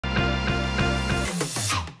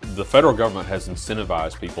The federal government has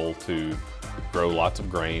incentivized people to grow lots of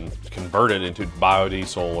grain, convert it into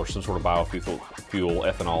biodiesel or some sort of biofuel,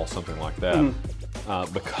 ethanol, something like that.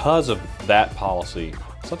 Because of that policy,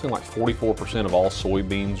 something like 44% of all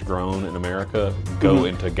soybeans grown in America go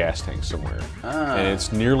into gas tanks somewhere. And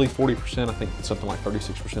it's nearly 40%, I think something like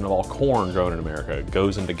 36% of all corn grown in America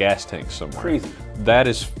goes into gas tanks somewhere. Crazy. That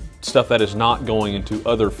is stuff that is not going into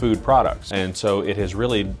other food products. And so it has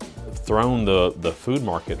really thrown the food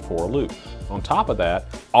market for a loop. On top of that,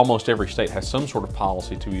 almost every state has some sort of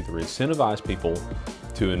policy to either incentivize people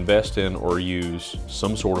to invest in or use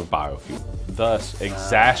some sort of biofuel, thus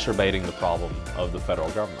exacerbating the problem of the federal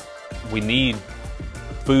government. We need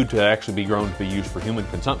food to actually be grown to be used for human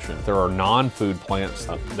consumption. There are non-food plants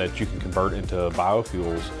that you can convert into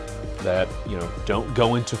biofuels that, you know, don't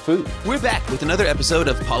go into food. We're back with another episode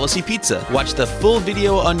of Policy Pizza. Watch the full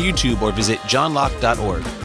video on YouTube or visit johnlocke.org.